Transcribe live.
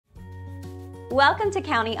Welcome to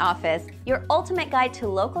County Office, your ultimate guide to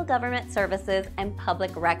local government services and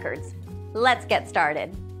public records. Let's get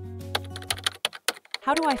started.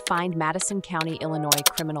 How do I find Madison County, Illinois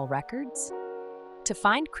criminal records? To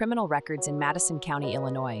find criminal records in Madison County,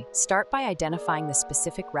 Illinois, start by identifying the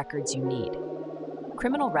specific records you need.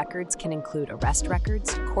 Criminal records can include arrest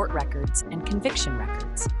records, court records, and conviction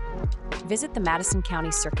records. Visit the Madison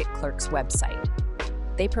County Circuit Clerk's website.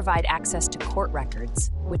 They provide access to court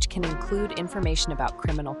records, which can include information about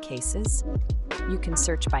criminal cases. You can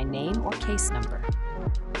search by name or case number.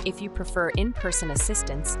 If you prefer in-person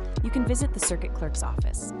assistance, you can visit the Circuit Clerk's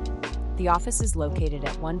office. The office is located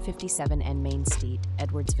at 157 N Main Street,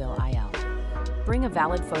 Edwardsville, IL. Bring a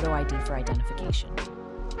valid photo ID for identification.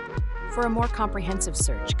 For a more comprehensive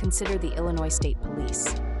search, consider the Illinois State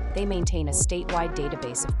Police. They maintain a statewide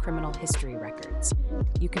database of criminal history records.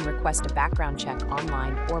 You can request a background check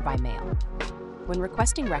online or by mail. When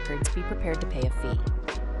requesting records, be prepared to pay a fee.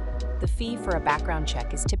 The fee for a background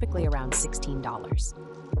check is typically around $16.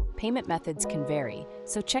 Payment methods can vary,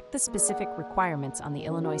 so check the specific requirements on the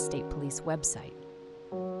Illinois State Police website.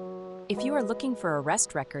 If you are looking for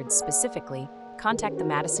arrest records specifically, contact the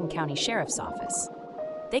Madison County Sheriff's Office.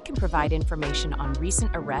 They can provide information on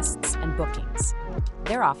recent arrests and bookings.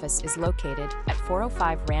 Their office is located at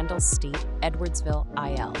 405 Randall Street, Edwardsville,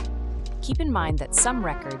 IL. Keep in mind that some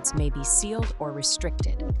records may be sealed or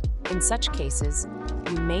restricted. In such cases,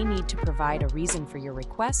 you may need to provide a reason for your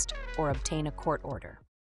request or obtain a court order.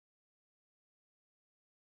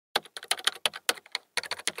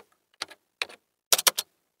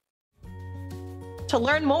 To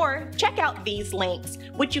learn more, check out these links,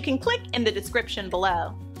 which you can click in the description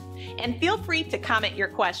below. And feel free to comment your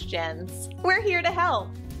questions. We're here to help.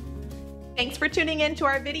 Thanks for tuning in to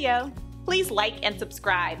our video. Please like and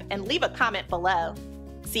subscribe and leave a comment below.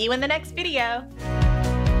 See you in the next video.